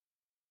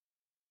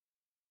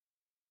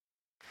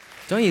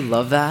Don't you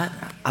love that?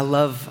 I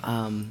love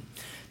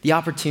the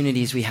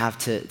opportunities we have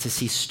to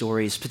see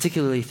stories,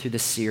 particularly through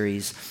this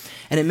series.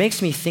 And it makes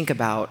me think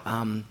about,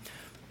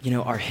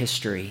 our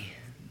history.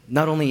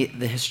 Not only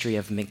the history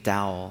of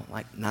McDowell,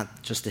 like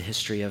not just the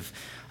history of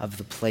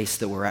the place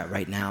that we're at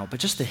right now, but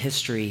just the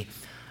history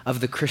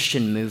of the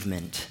Christian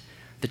movement,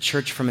 the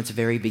church from its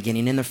very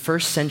beginning. In the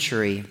first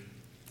century,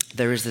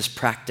 there was this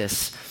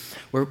practice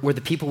where the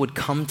people would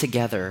come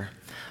together,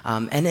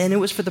 and it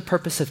was for the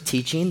purpose of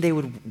teaching. They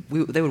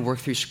would work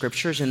through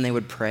scriptures, and they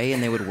would pray,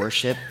 and they would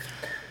worship,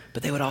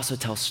 but they would also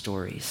tell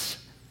stories.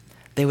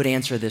 They would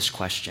answer this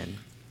question: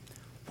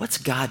 what's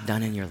God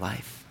done in your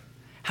life?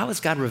 How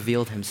has God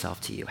revealed himself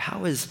to you?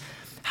 How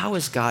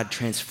is God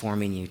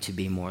transforming you to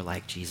be more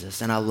like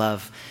Jesus? And I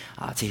love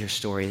to hear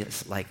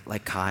stories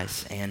like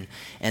Kai's and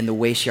the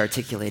way she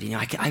articulated,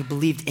 I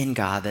believed in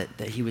God,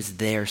 that he was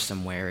there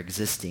somewhere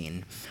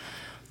existing,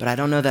 but I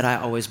don't know that I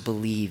always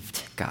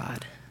believed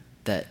God,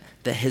 that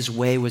his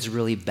way was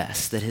really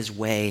best, that his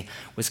way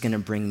was going to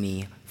bring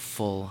me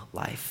full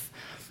life.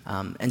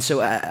 And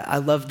so I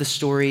love the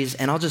stories,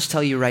 and I'll just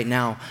tell you right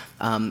now,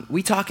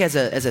 we talk as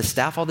a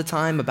staff all the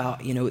time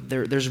about,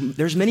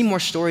 there's many more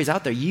stories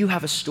out there. You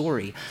have a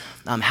story.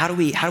 How do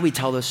we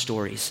tell those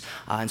stories?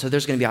 And so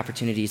there's going to be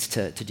opportunities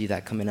to do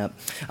that coming up.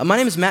 My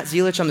name is Matt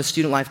Zielich. I'm the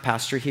student life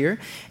pastor here,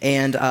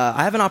 and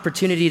I have an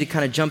opportunity to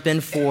kind of jump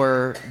in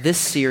for this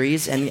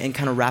series and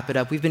kind of wrap it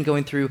up. We've been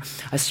going through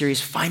a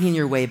series, Finding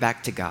Your Way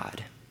Back to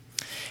God.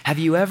 Have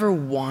you ever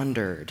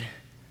wandered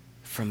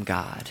from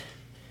God?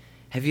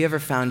 Have you ever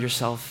found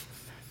yourself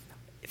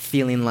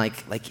feeling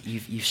like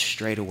you've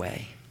strayed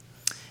away?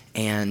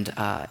 And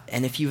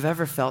if you've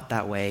ever felt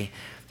that way,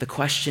 the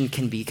question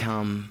can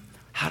become,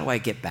 how do I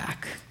get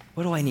back?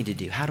 What do I need to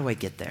do? How do I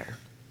get there?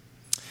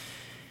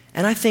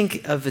 And I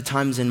think of the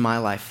times in my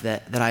life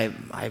that I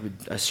would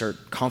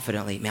assert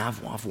confidently, man,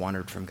 I've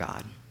wandered from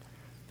God.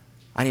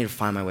 I need to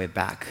find my way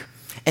back.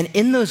 And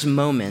in those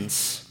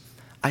moments,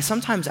 I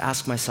sometimes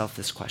ask myself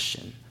this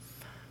question: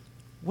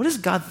 what does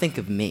God think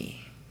of me?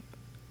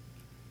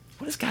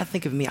 What does God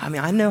think of me? I mean,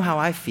 I know how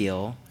I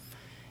feel,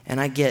 and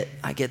I get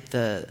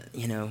the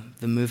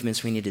the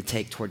movements we need to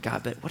take toward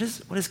God, but what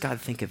does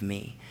God think of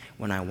me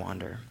when I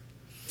wander?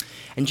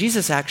 And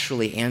Jesus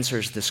actually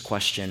answers this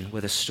question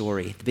with a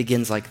story that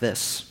begins like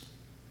this.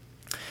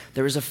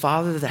 There was a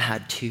father that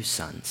had 2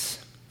 sons,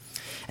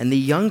 and the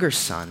younger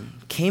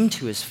son came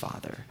to his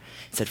father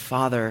and said,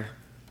 "Father,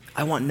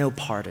 I want no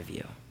part of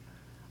you.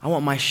 I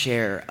want my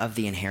share of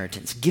the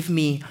inheritance. Give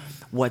me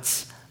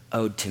what's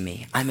owed to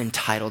me. I'm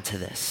entitled to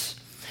this.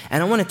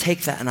 And I want to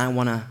take that and I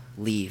want to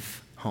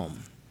leave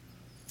home."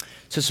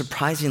 So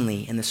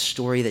surprisingly, in the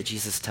story that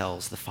Jesus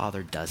tells, the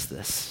father does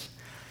this,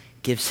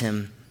 gives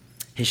him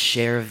his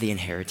share of the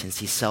inheritance.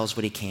 He sells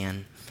what he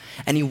can,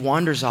 and he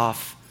wanders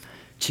off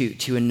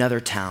to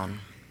another town.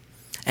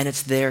 And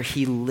it's there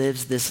he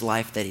lives this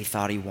life that he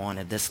thought he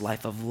wanted, this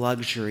life of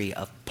luxury,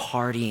 of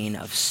partying,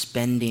 of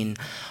spending,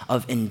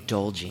 of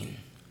indulging.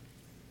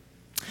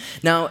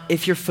 Now,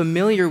 if you're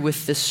familiar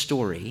with this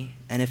story,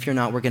 and if you're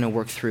not, we're going to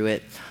work through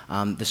it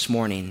this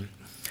morning.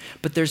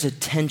 But there's a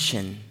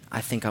tension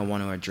I think I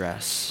want to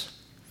address.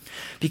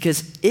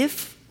 Because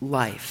if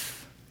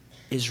life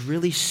is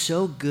really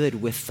so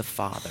good with the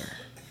Father,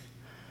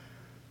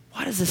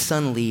 why does the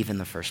Son leave in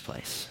the first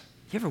place?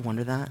 You ever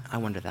wonder that? I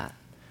wonder that.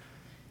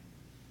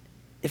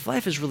 If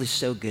life is really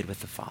so good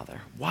with the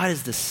Father, why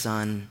does the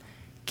Son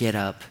get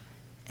up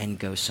and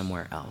go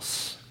somewhere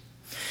else?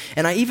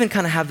 And I even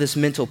kind of have this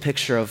mental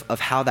picture of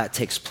how that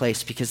takes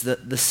place, because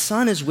the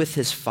son is with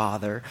his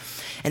father,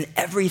 and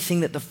everything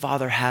that the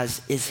father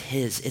has is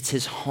his. It's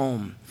his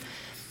home.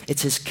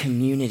 It's his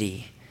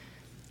community.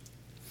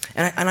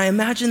 And I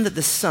imagine that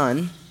the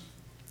son,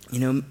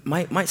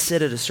 might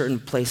sit at a certain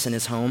place in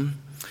his home,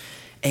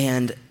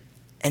 and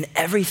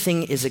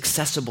everything is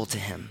accessible to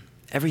him.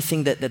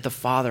 Everything that the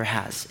father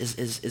has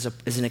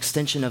is an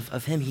extension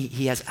of him.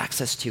 He has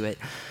access to it.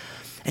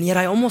 And yet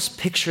I almost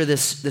picture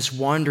this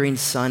wandering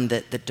son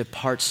that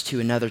departs to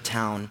another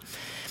town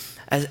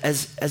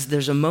as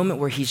there's a moment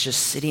where he's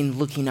just sitting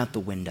looking out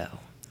the window.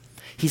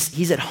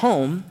 He's at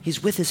home,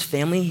 he's with his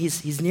family,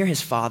 he's near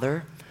his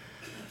father,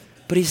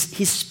 but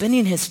he's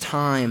spending his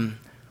time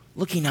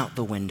looking out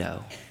the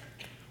window,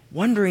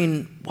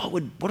 wondering what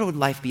would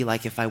life be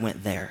like if I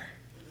went there,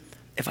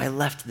 if I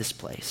left this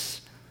place.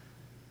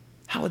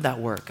 How would that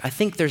work? I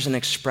think there's an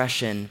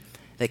expression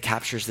that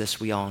captures this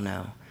we all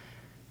know.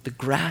 The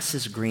grass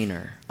is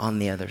greener on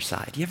the other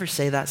side. You ever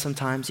say that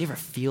sometimes? You ever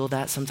feel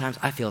that sometimes?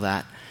 I feel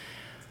that.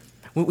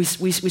 We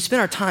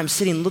spend our time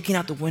sitting, looking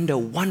out the window,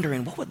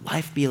 wondering, what would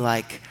life be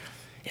like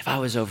if I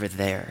was over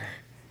there?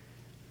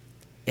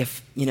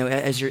 If,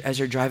 as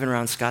you're driving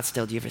around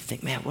Scottsdale, do you ever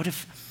think, man, what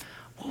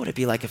would it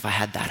be like if I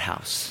had that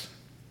house?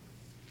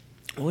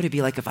 What would it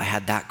be like if I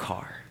had that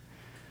car?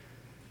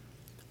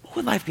 What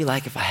would life be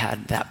like if I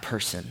had that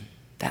person,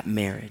 that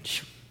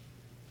marriage?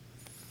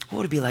 What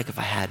would it be like if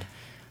I had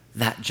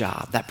that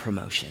job, that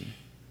promotion,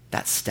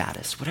 that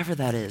status, whatever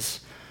that is?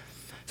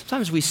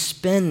 Sometimes we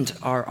spend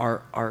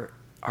our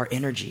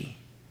energy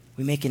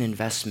We make an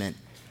investment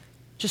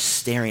just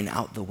staring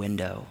out the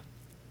window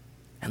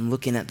and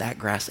looking at that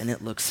grass, and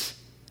it looks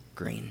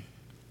green.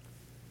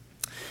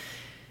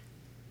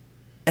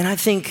 And I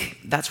think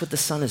that's what the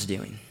son is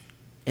doing.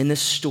 In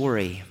this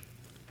story,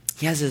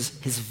 he has his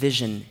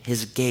vision,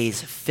 his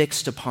gaze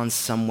fixed upon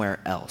somewhere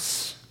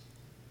else.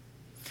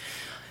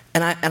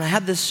 And I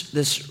had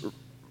this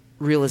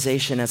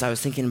realization as I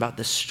was thinking about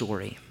this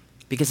story,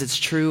 because it's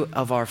true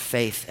of our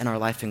faith and our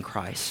life in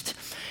Christ.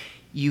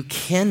 You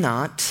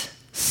cannot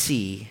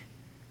see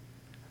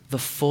the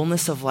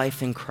fullness of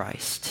life in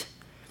Christ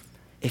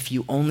if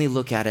you only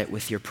look at it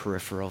with your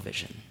peripheral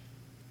vision.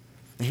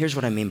 And here's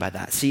what I mean by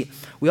that. See,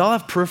 we all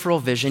have peripheral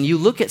vision. You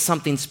look at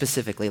something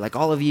specifically, like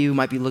all of you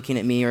might be looking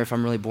at me, or if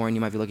I'm really boring,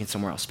 you might be looking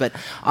somewhere else. But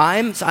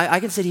I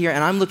can sit here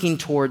and I'm looking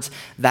towards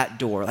that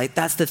door. Like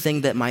that's the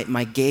thing that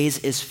my gaze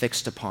is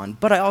fixed upon.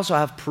 But I also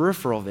have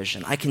peripheral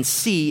vision. I can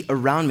see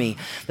around me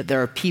that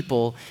there are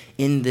people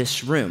in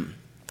this room.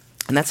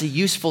 And that's a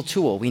useful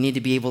tool. We need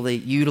to be able to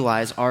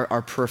utilize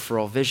our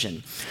peripheral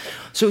vision.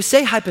 So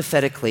say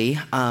hypothetically,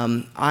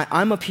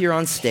 I'm up here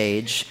on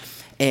stage,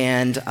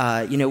 and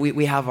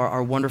we have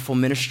our wonderful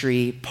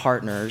ministry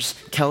partners,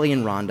 Kelly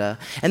and Rhonda,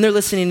 and they're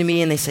listening to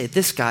me and they say,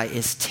 this guy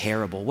is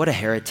terrible, what a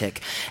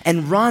heretic.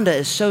 And Rhonda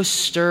is so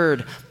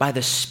stirred by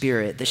the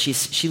Spirit that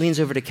she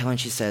leans over to Kelly and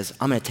she says,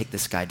 I'm gonna take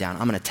this guy down.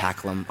 I'm gonna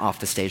tackle him off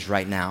the stage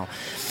right now.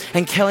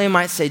 And Kelly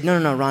might say, no,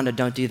 Rhonda,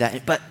 don't do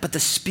that. But the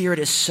Spirit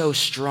is so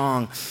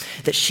strong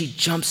that she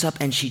jumps up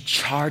and she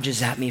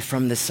charges at me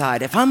from the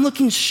side. If I'm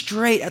looking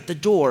straight at the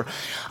door,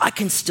 I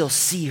can still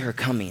see her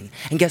coming.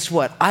 And guess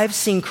what? I've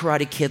seen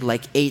Karate Kid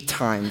like 8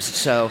 times,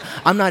 so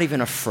I'm not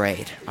even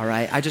afraid, all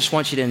right? I just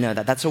want you to know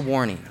that. That's a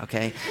warning,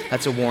 okay?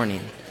 That's a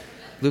warning.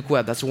 Luke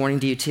Webb, that's a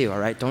warning to you too, all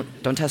right?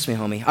 Don't test me,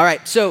 homie. All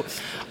right, so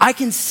I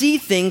can see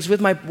things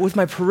with my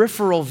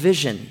peripheral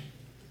vision,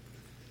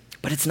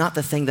 but it's not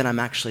the thing that I'm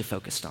actually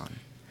focused on.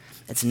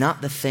 It's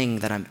not the thing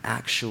that I'm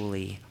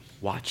actually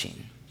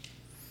watching.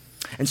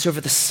 And so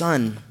for the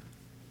son,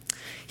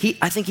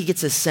 I think he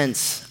gets a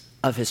sense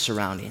of his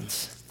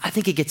surroundings. I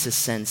think he gets a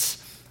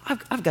sense,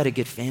 I've got a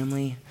good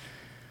family.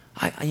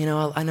 I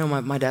know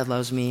my dad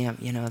loves me.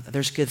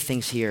 There's good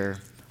things here.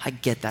 I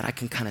get that. I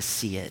can kind of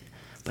see it.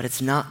 But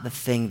it's not the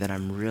thing that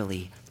I'm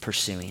really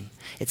pursuing.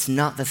 It's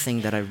not the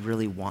thing that I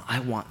really want. I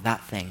want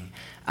that thing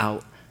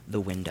out the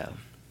window.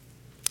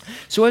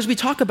 So as we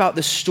talk about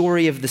the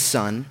story of the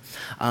son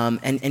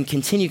and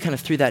continue kind of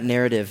through that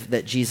narrative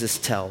that Jesus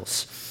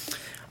tells,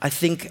 I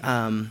think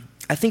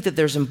that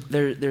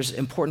there's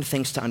important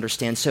things to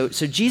understand. So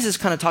Jesus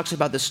kind of talks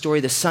about the story.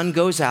 The son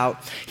goes out.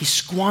 He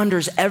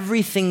squanders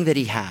everything that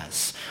he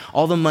has.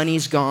 All the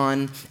money's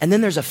gone. And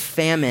then there's a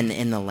famine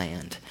in the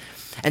land.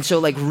 And so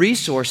like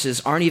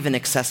resources aren't even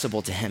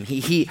accessible to him.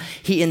 He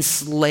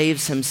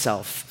enslaves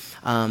himself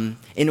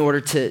in order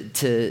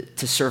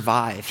to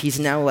survive. He's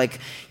now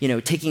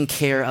taking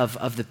care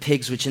of the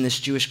pigs, which in this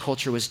Jewish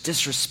culture was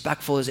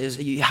disrespectful.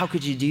 How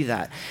could you do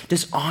that?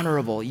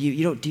 Dishonorable.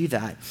 You don't do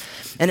that.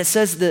 And it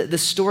says the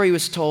story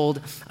was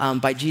told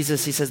by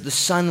Jesus. He says the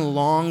son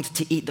longed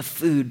to eat the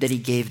food that he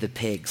gave the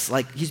pigs.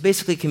 Like he's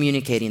basically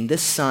communicating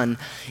this son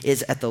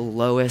is at the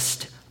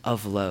lowest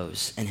of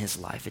lows in his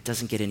life. It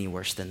doesn't get any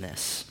worse than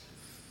this.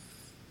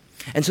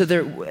 And so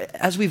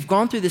as we've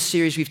gone through this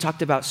series, we've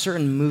talked about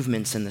certain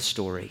movements in the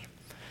story.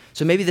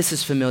 So maybe this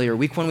is familiar.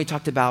 Week 1, we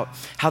talked about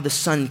how the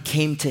son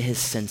came to his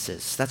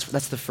senses.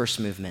 That's the first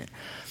movement.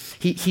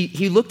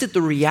 He looked at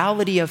the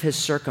reality of his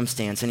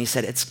circumstance and he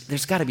said,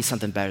 there's got to be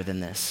something better than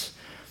this.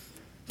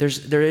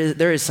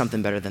 There is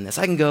something better than this.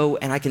 I can go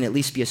and I can at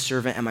least be a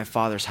servant at my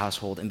father's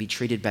household and be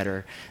treated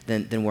better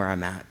than where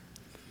I'm at.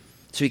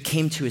 So he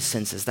came to his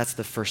senses. That's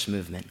the first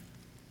movement.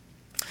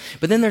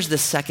 But then there's the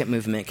second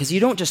movement, because you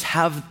don't just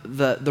have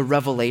the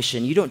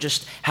revelation. You don't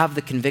just have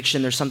the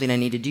conviction there's something I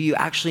need to do. You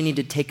actually need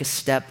to take a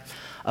step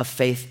of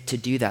faith to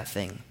do that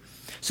thing.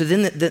 So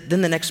then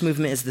the next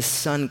movement is the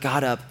son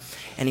got up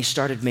and he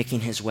started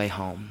making his way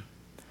home.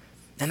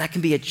 And that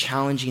can be a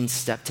challenging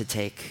step to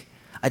take,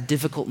 a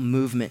difficult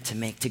movement to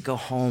make, to go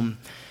home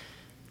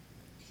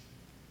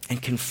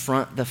and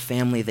confront the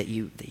family that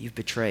you've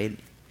betrayed.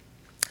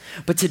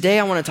 But today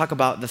I want to talk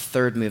about the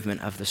third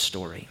movement of the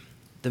story,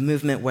 the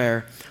movement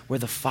where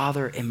the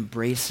father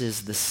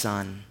embraces the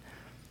son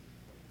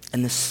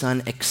and the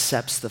son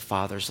accepts the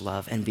father's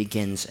love and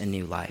begins a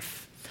new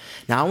life.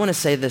 Now I want to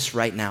say this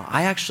right now.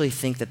 I actually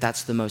think that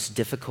that's the most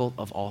difficult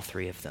of all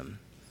three of them,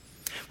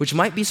 which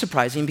might be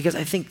surprising because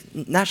I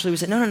think naturally we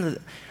say, no.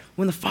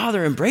 When the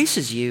father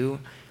embraces you,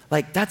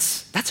 like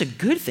that's a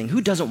good thing.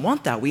 Who doesn't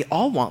want that? We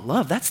all want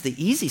love. That's the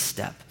easy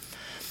step.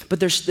 But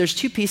there's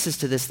two pieces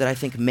to this that I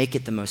think make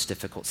it the most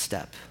difficult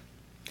step.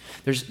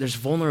 There's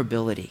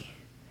vulnerability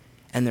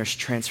and there's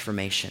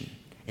transformation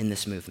in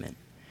this movement.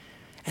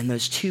 And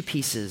those two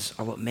pieces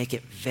are what make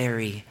it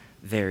very,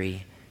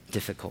 very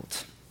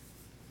difficult.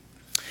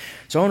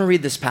 So I want to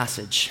read this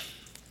passage.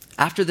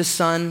 After the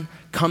son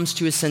comes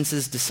to his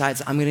senses,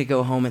 decides, I'm going to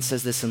go home, it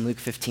says this in Luke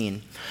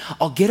 15.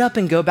 I'll get up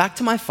and go back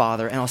to my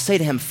father, and I'll say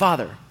to him,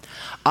 Father,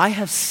 I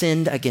have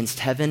sinned against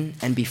heaven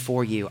and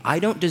before you. I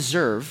don't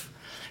deserve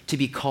to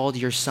be called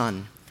your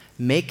son.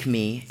 Make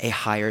me a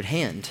hired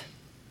hand."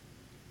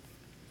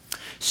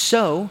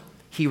 So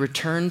he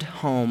returned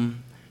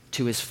home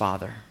to his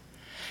father.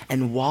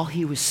 And while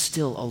he was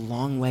still a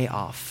long way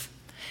off,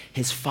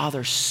 his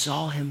father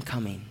saw him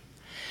coming,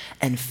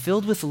 and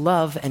filled with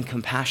love and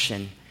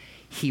compassion,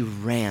 he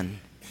ran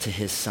to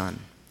his son.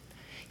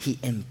 He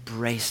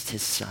embraced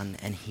his son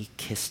and he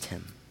kissed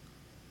him.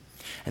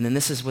 And then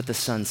this is what the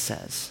son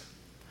says: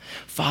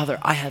 "Father,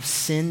 I have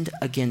sinned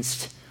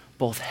against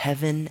both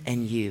heaven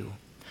and you,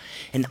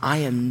 and I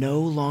am no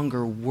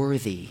longer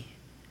worthy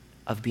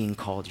of being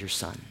called your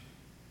son."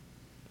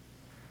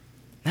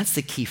 That's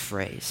the key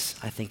phrase,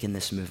 I think, in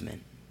this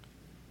movement.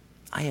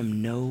 I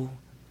am no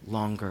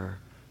longer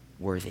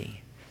worthy.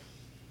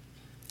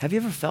 Have you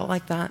ever felt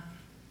like that?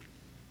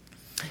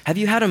 Have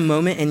you had a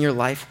moment in your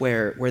life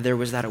where there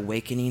was that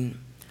awakening?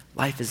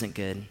 Life isn't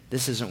good.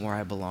 This isn't where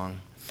I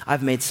belong.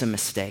 I've made some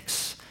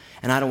mistakes,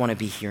 and I don't want to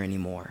be here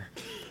anymore.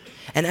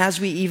 And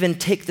as we even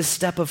take the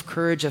step of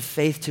courage, of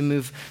faith to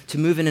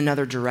move in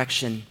another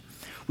direction,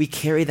 we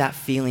carry that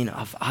feeling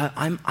of,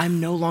 I'm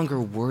no longer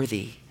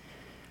worthy.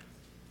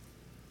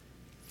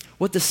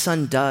 What the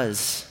son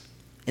does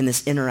in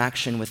this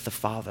interaction with the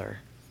father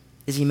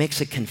is he makes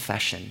a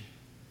confession.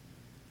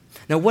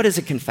 Now, what is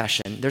a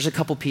confession? There's a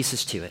couple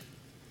pieces to it.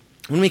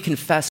 When we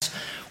confess,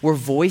 we're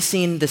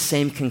voicing the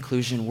same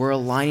conclusion. We're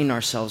aligning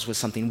ourselves with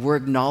something. We're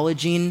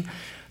acknowledging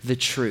the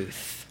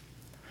truth.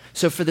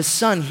 So for the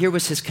son, here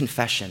was his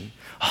confession.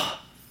 "Oh,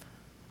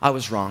 I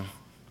was wrong.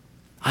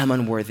 I'm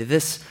unworthy.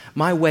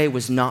 My way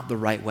was not the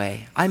right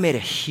way. I made a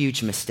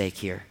huge mistake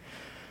here.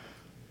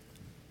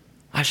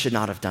 I should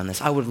not have done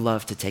this. I would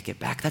love to take it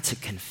back." That's a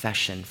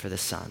confession for the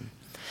son.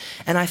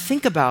 And I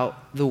think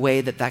about the way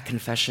that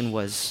confession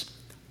was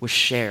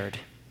shared.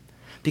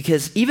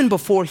 Because even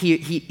before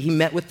he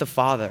met with the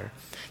father,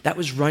 that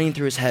was running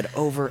through his head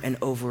over and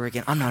over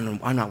again. I'm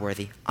not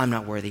worthy. I'm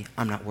not worthy.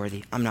 I'm not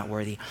worthy. I'm not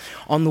worthy.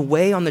 On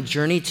the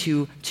journey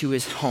to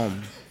his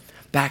home,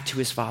 back to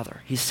his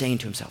father, he's saying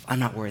to himself, I'm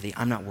not worthy.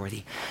 I'm not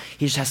worthy.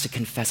 He just has to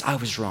confess, I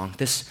was wrong.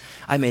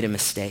 I made a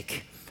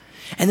mistake.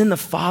 And then the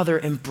father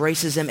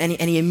embraces him and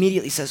he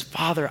immediately says,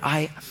 "Father,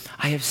 I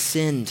have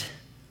sinned.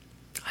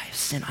 I have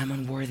sinned. I'm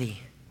unworthy.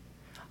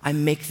 I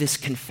make this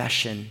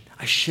confession.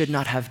 I should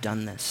not have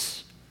done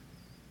this."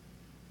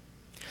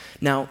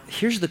 Now,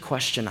 here's the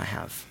question I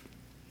have.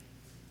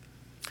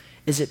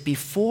 Is it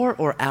before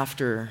or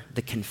after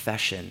the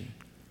confession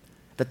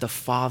that the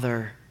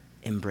father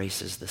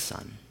embraces the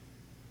son?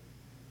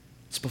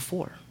 It's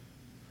before.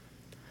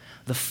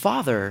 The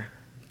father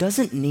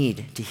doesn't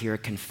need to hear a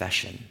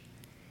confession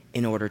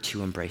in order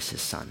to embrace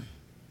his son.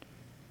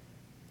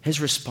 His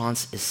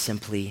response is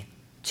simply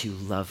to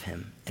love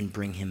him and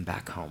bring him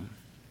back home.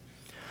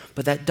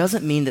 But that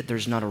doesn't mean that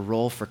there's not a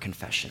role for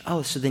confession.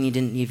 Oh, so then he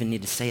didn't even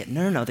need to say it.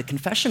 No. The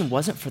confession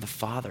wasn't for the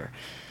father.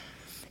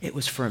 It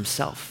was for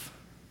himself.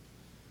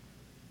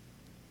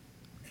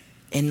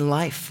 In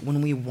life,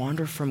 when we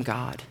wander from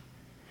God,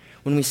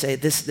 when we say,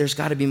 there's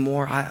got to be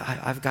more,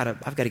 I've got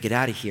to get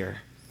out of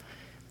here,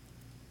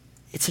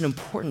 it's an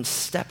important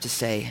step to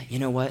say, you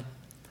know what?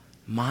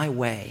 My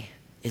way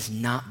is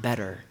not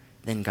better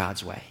than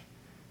God's way.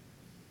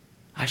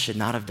 I should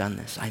not have done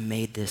this. I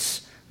made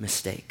this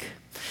mistake.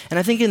 And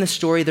I think in the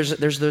story,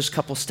 there's those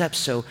couple steps.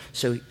 So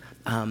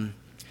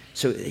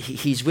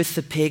he's with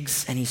the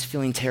pigs and he's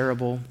feeling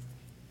terrible.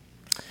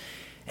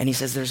 And he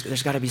says,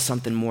 there's got to be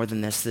something more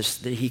than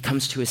this. He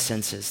comes to his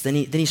senses. Then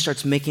he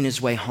starts making his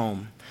way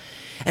home.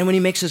 And when he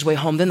makes his way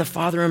home, then the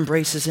father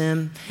embraces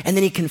him. And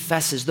then he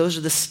confesses. Those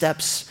are the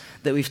steps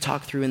that we've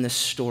talked through in this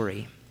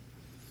story.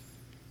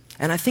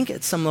 And I think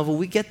at some level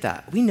we get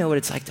that. We know what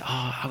it's like to,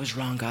 I was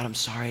wrong, God, I'm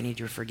sorry, I need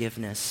your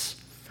forgiveness.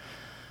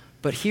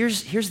 But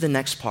here's the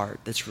next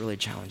part that's really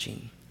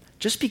challenging.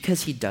 Just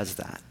because he does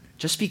that,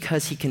 just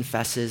because he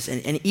confesses,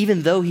 and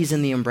even though he's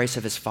in the embrace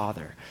of his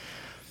father,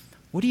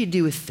 what do you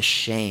do with the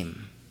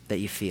shame that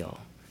you feel?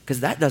 Because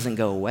that doesn't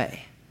go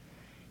away.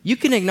 You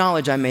can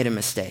acknowledge I made a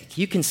mistake.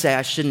 You can say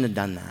I shouldn't have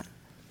done that.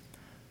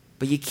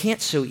 But you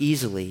can't so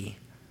easily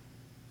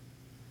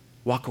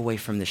walk away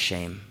from the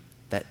shame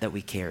that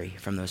we carry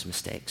from those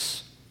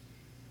mistakes.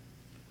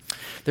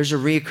 There's a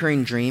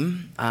reoccurring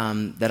dream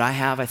that I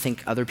have, I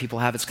think other people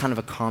have. It's kind of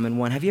a common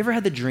one. Have you ever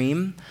had the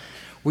dream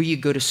where you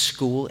go to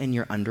school in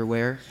your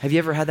underwear? Have you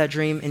ever had that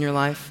dream in your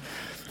life?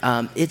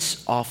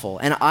 It's awful.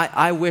 And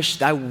I wish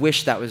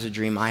that was a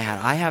dream I had.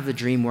 I have the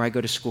dream where I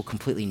go to school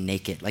completely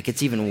naked. Like,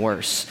 it's even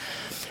worse.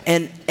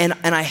 And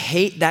I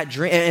hate that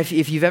dream. And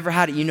if you've ever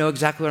had it, you know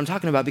exactly what I'm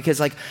talking about, because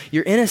like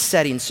you're in a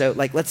setting. So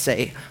like, let's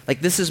say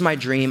like this is my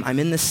dream. I'm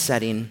in this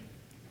setting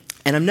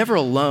And I'm never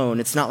alone.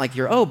 It's not like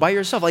you're, by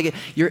yourself. Like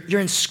you're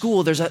in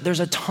school. There's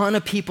a ton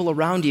of people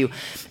around you.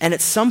 And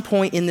at some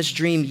point in this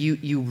dream,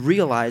 you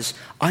realize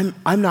I'm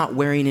not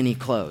wearing any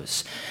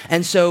clothes.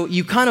 And so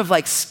you kind of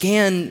like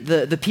scan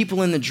the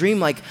people in the dream,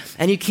 like,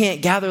 and you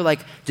can't gather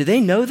like, do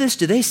they know this?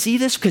 Do they see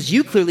this? Because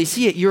you clearly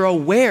see it. You're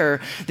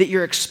aware that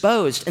you're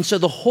exposed. And so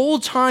the whole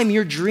time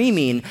you're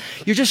dreaming,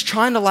 you're just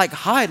trying to like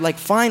hide, like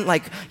find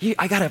like,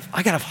 I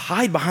gotta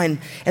hide behind,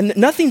 and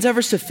nothing's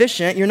ever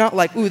sufficient. You're not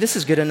like, ooh, this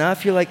is good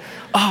enough. You're like,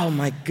 oh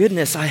my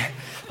goodness, I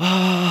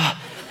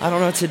don't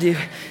know what to do.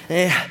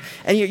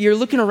 And you're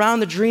looking around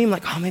the dream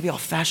like, oh, maybe I'll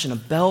fashion a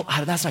belt.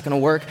 That's not going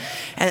to work.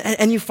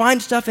 And you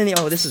find stuff and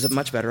this is a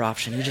much better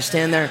option. You just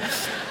stand there.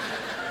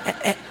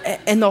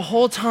 And the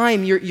whole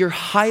time you're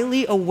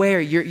highly aware,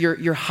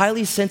 you're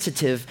highly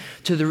sensitive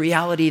to the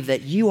reality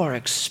that you are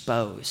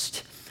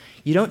exposed.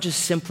 You don't just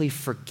simply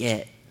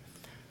forget.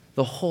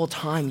 The whole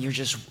time you're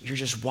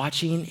just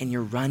watching and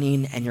you're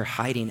running and you're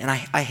hiding. And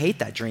I hate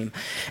that dream.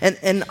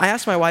 And I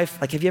asked my wife,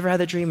 like, have you ever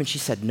had that dream? And she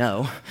said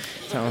no.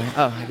 So I'm like,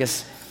 I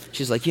guess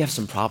she's like, you have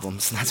some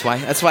problems. That's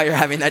why you're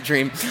having that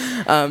dream.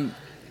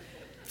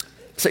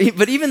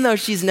 But even though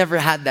she's never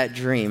had that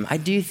dream, I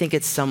do think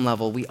at some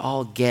level we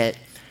all get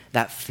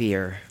that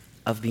fear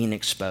of being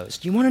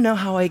exposed. You want to know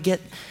how I get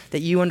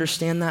that you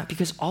understand that?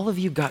 Because all of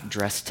you got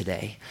dressed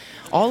today.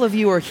 All of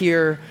you are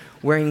here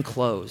wearing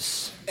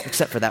clothes,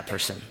 except for that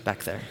person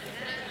back there.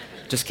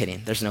 Just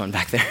kidding, there's no one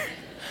back there.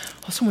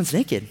 Oh, someone's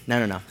naked.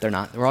 No, they're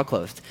not. We're all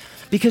clothed.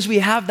 Because we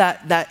have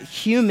that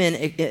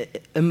human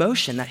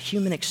emotion, that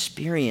human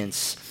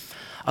experience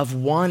of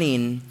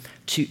wanting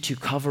to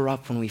cover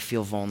up when we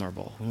feel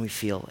vulnerable, when we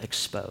feel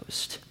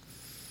exposed.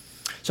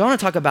 So I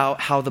want to talk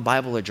about how the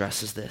Bible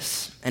addresses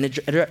this. And it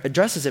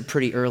addresses it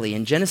pretty early.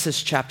 In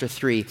Genesis chapter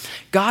 3,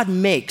 God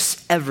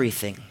makes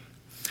everything.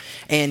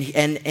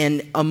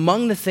 And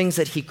among the things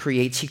that he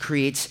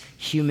creates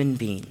human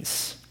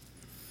beings.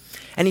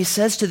 And he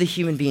says to the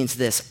human beings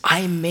this,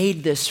 I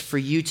made this for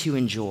you to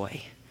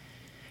enjoy.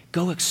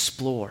 Go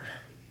explore.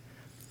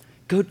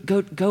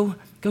 Go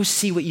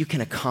see what you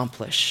can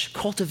accomplish.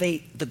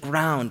 Cultivate the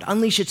ground.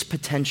 Unleash its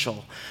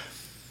potential.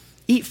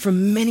 Eat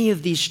from many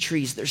of these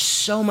trees. There's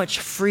so much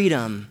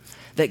freedom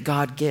that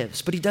God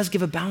gives. But he does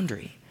give a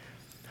boundary.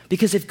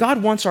 Because if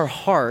God wants our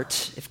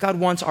heart, if God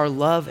wants our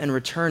love and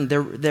return,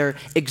 there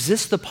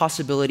exists the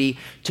possibility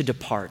to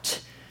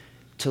depart,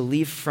 to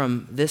leave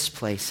from this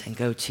place and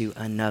go to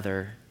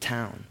another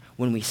town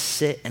when we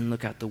sit and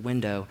look out the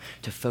window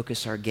to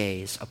focus our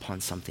gaze upon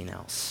something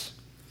else.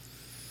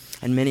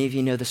 And many of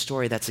you know the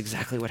story. That's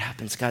exactly what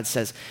happens. God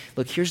says,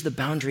 look, here's the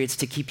boundary. It's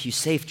to keep you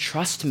safe.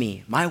 Trust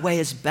me. My way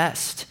is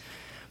best.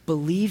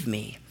 Believe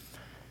me.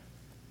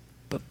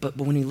 But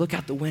when you look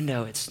out the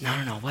window, it's,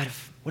 no.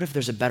 What if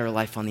there's a better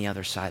life on the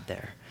other side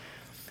there?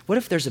 What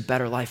if there's a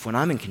better life when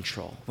I'm in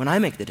control, when I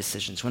make the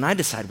decisions, when I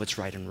decide what's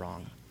right and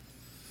wrong?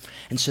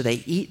 And so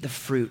they eat the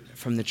fruit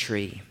from the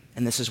tree.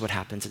 And this is what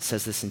happens. It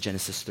says this in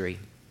Genesis 3.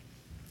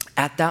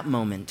 At that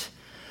moment,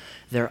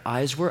 their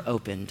eyes were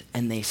opened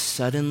and they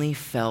suddenly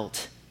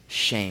felt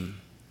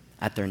shame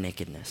at their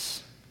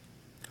nakedness.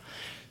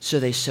 So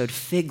they sewed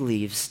fig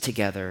leaves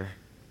together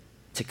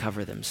to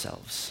cover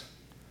themselves.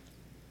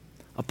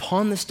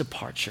 Upon this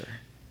departure,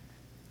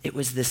 it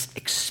was this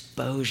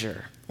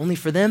exposure. Only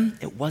for them,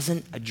 it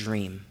wasn't a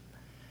dream.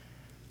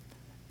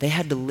 They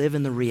had to live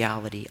in the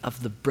reality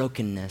of the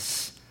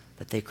brokenness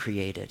that they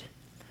created.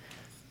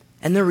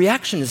 And their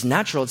reaction is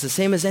natural. It's the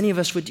same as any of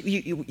us would.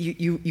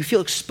 You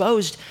feel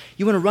exposed.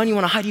 You want to run. You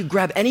want to hide. You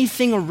grab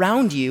anything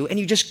around you and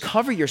you just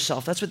cover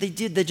yourself. That's what they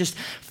did. They just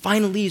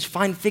find leaves,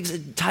 find figs,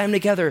 tie them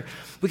together.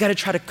 We got to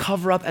try to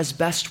cover up as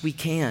best we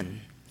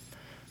can.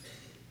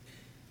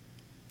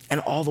 And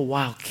all the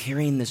while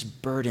carrying this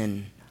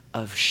burden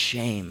of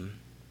shame.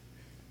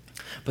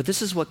 But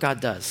this is what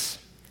God does.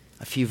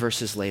 A few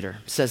verses later,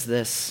 it says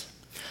this: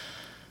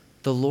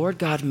 the Lord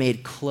God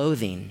made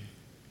clothing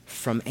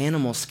from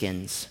animal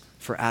skins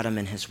for Adam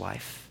and his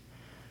wife.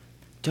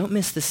 Don't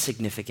miss the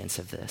significance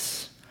of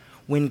this.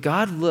 When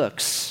God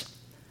looks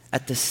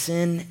at the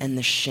sin and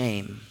the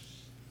shame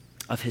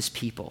of his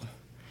people,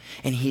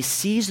 and he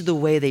sees the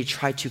way they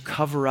try to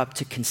cover up,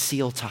 to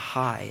conceal, to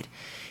hide,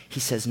 he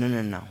says,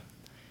 no.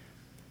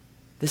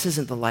 This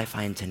isn't the life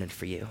I intended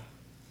for you.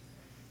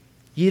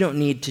 You don't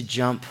need to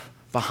jump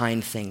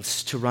behind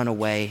things, to run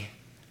away.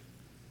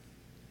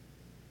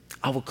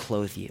 I will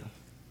clothe you.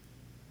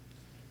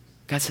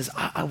 God says,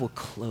 I will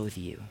clothe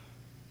you.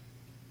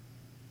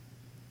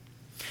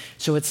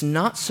 So it's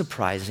not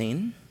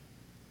surprising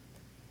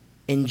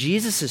in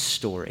Jesus'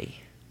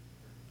 story,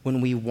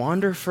 when we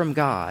wander from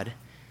God,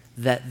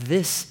 that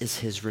this is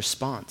his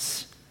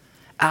response.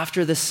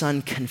 After the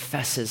son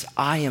confesses,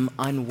 I am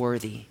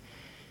unworthy,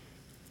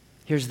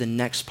 here's the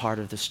next part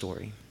of the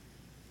story.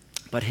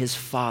 But his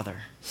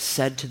father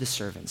said to the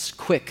servants,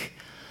 quick,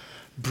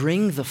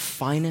 bring the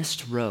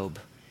finest robe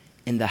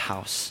in the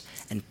house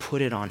and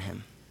put it on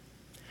him.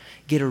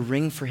 Get a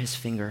ring for his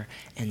finger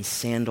and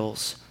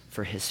sandals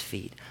for his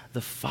feet.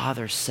 The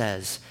father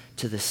says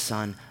to the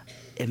son,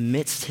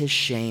 amidst his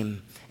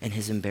shame and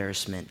his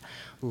embarrassment.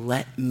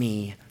 Let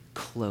me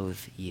clothe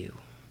you.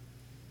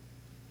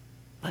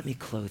 Let me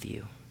clothe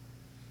you.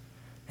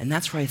 And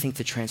that's where I think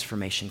the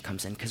transformation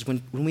comes in. Because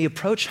when we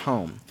approach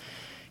home,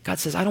 God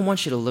says, I don't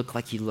want you to look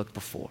like you looked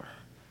before.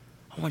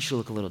 I want you to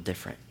look a little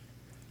different.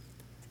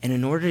 And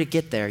in order to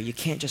get there, you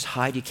can't just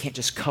hide, you can't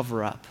just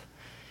cover up.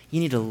 You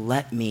need to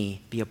let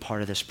me be a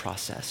part of this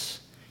process.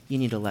 You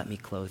need to let me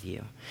clothe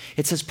you.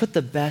 It says, put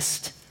the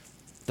best,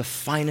 the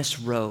finest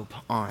robe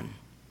on.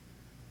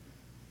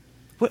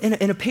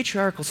 In a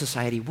patriarchal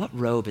society, what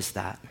robe is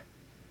that?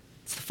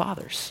 It's the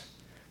father's.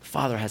 The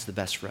father has the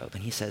best robe,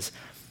 and he says,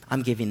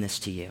 I'm giving this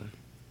to you.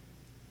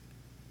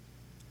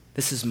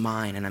 This is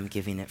mine, and I'm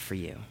giving it for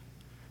you.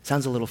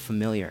 Sounds a little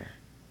familiar,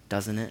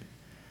 doesn't it?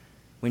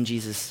 When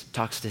Jesus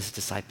talks to his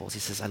disciples, he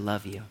says, I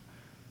love you.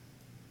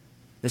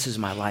 This is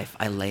my life.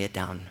 I lay it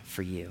down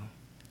for you.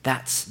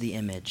 That's the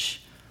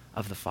image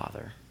of the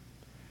Father,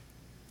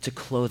 to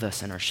clothe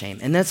us in our shame.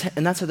 And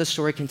that's how the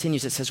story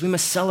continues. It says, we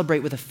must celebrate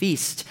with a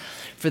feast,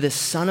 for this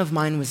son of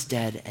mine was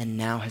dead and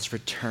now has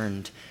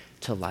returned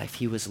to life.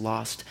 He was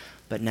lost,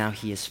 but now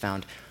he is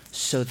found.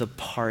 So the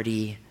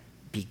party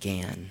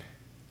began.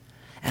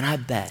 And I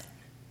bet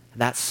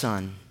that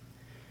son,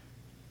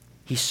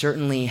 he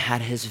certainly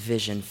had his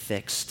vision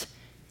fixed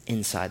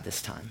inside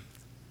this time.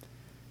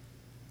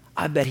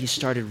 I bet he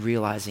started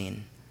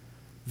realizing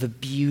the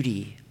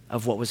beauty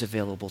of what was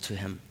available to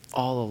him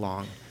all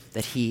along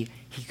that he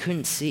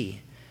couldn't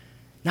see.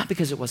 Not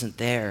because it wasn't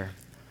there,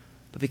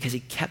 but because he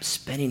kept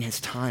spending his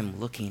time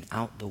looking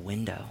out the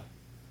window.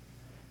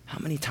 How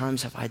many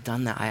times have I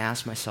done that? I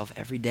ask myself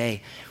every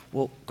day,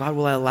 well, God,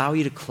 will I allow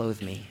you to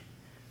clothe me?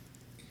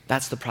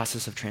 That's the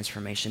process of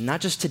transformation.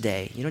 Not just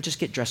today. You don't just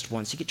get dressed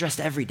once. You get dressed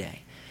every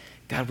day.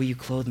 God, will you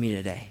clothe me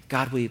today?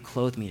 God, will you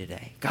clothe me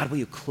today? God, will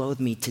you clothe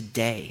me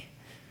today?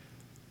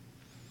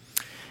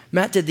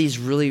 Matt did these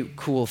really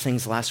cool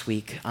things last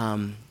week,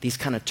 these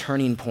kind of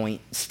turning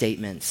point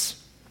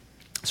statements.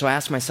 So I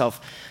asked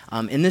myself,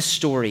 in this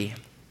story,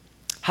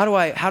 how do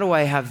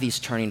I have these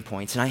turning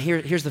points? And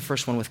here's the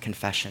first one with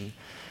confession.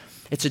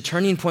 It's a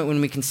turning point when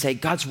we can say,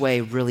 God's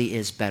way really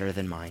is better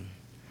than mine.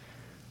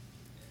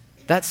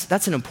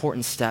 That's an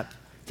important step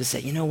to say,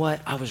 you know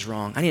what, I was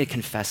wrong. I need to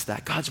confess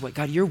that. God's way,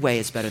 God, your way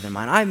is better than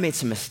mine. I've made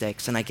some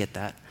mistakes, and I get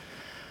that.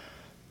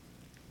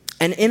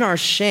 And in our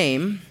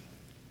shame,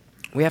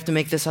 we have to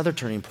make this other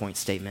turning point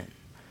statement.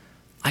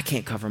 I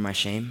can't cover my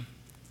shame.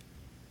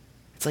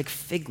 It's like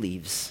fig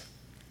leaves.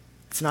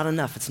 It's not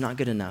enough. It's not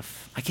good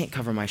enough. I can't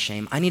cover my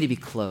shame. I need to be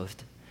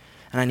clothed,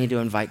 and I need to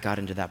invite God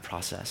into that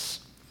process.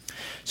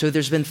 So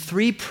there's been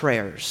 3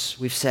 prayers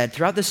we've said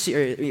throughout this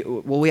series.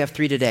 Well, we have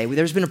 3 today.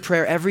 There's been a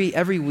prayer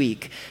every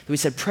week that we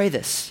said, pray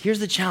this. Here's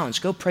the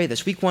challenge. Go pray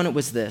this. Week 1, it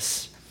was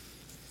this.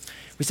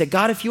 We said,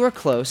 God, if you are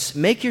close,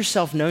 make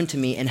yourself known to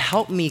me and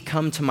help me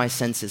come to my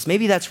senses.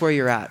 Maybe that's where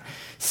you're at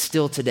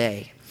still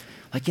today.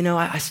 Like, you know,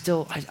 I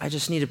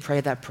just need to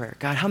pray that prayer.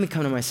 God, help me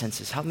come to my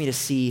senses. Help me to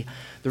see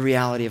the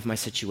reality of my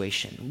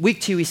situation.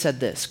 Week 2, we said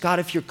this. God,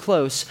 if you're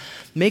close,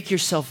 make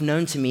yourself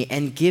known to me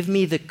and give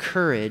me the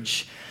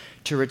courage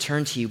to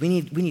return to you. We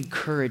need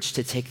courage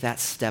to take that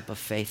step of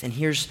faith. And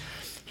here's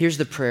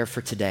the prayer for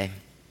today.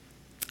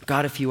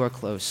 God, if you are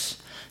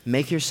close,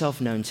 make yourself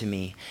known to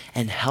me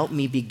and help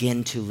me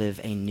begin to live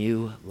a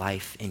new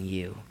life in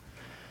you.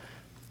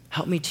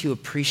 Help me to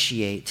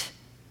appreciate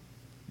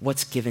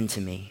what's given to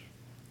me,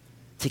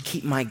 to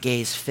keep my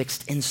gaze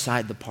fixed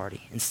inside the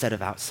party instead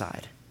of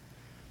outside.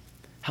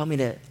 Help me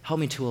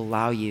to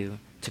allow you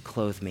to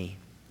clothe me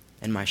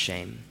in my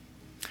shame.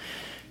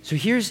 So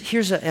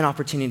here's an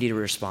opportunity to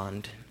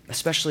respond,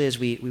 especially as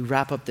we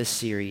wrap up this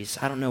series.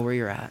 I don't know where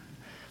you're at,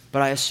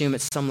 but I assume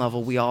at some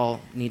level we all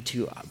need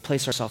to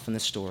place ourselves in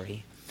this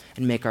story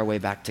and make our way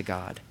back to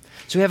God.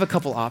 So we have a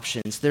couple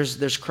options. There's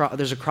a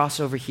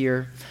crossover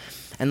here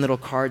and little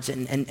cards,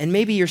 and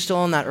maybe you're still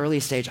on that early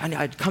stage.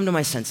 I'd come to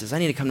my senses. I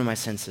need to come to my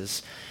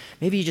senses.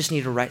 Maybe you just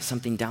need to write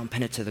something down,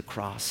 pin it to the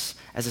cross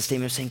as a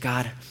statement of saying,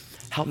 God,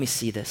 help me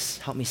see this.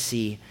 Help me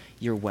see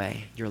your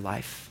way, your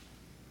life.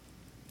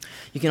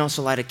 You can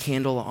also light a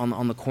candle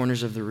on the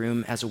corners of the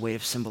room as a way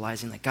of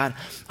symbolizing that, God,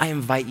 I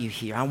invite you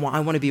here. I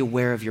want to be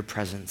aware of your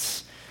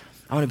presence.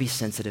 I want to be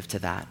sensitive to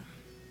that.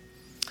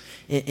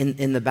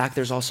 In the back,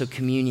 there's also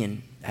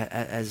communion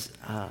as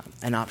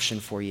an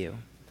option for you.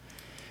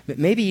 But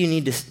maybe you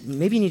need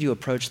to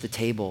approach the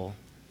table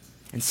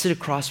and sit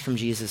across from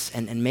Jesus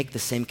and make the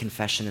same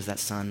confession as that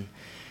son.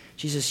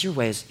 Jesus, your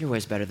way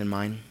is better than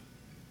mine.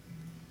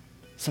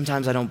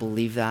 Sometimes I don't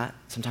believe that.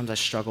 Sometimes I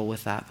struggle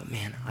with that. But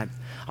man,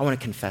 I want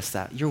to confess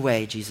that. Your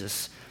way,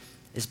 Jesus,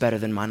 is better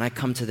than mine. I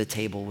come to the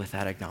table with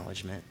that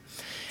acknowledgement.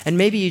 And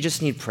maybe you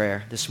just need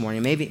prayer this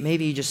morning.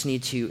 Maybe you just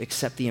need to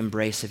accept the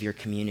embrace of your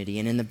community.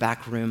 And in the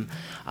back room,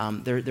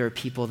 there are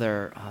people,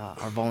 there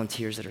are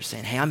volunteers that are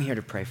saying, hey, I'm here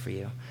to pray for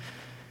you.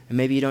 And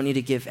maybe you don't need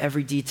to give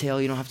every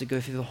detail. You don't have to go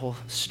through the whole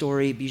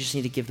story. But you just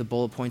need to give the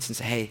bullet points and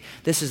say, hey,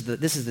 this is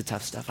the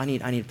tough stuff. I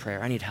need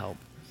prayer. I need help.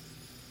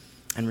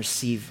 And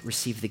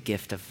receive the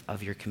gift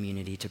of your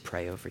community to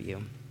pray over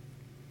you.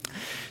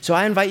 So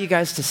I invite you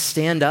guys to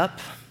stand up.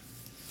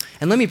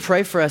 And let me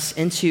pray for us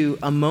into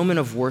a moment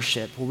of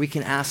worship where we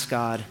can ask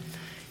God,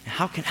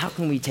 how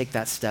can we take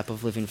that step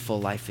of living full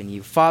life in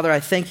you? Father,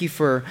 I thank you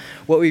for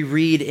what we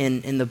read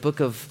in the book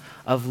of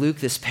Luke,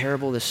 this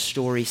parable, this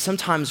story.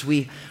 Sometimes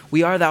we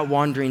are that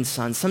wandering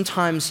son.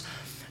 Sometimes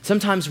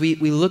we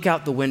look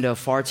out the window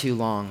far too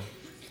long.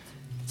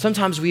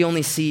 Sometimes we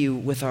only see you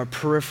with our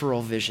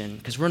peripheral vision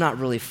because we're not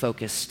really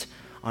focused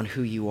on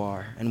who you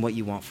are and what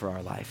you want for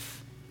our life.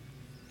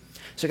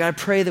 So God, I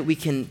pray that we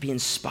can be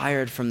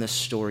inspired from this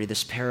story,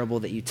 this parable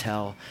that you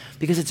tell,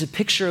 because it's a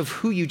picture of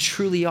who you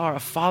truly are, a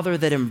father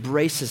that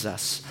embraces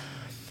us.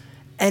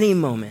 Any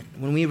moment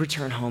when we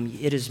return home,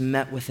 it is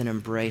met with an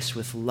embrace,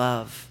 with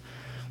love,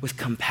 with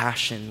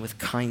compassion, with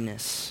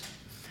kindness.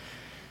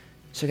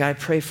 So God, I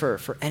pray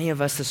for any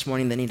of us this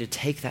morning that need to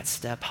take that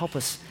step. Help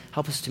us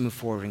to move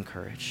forward in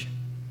courage.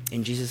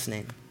 In Jesus'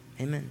 name,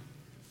 amen.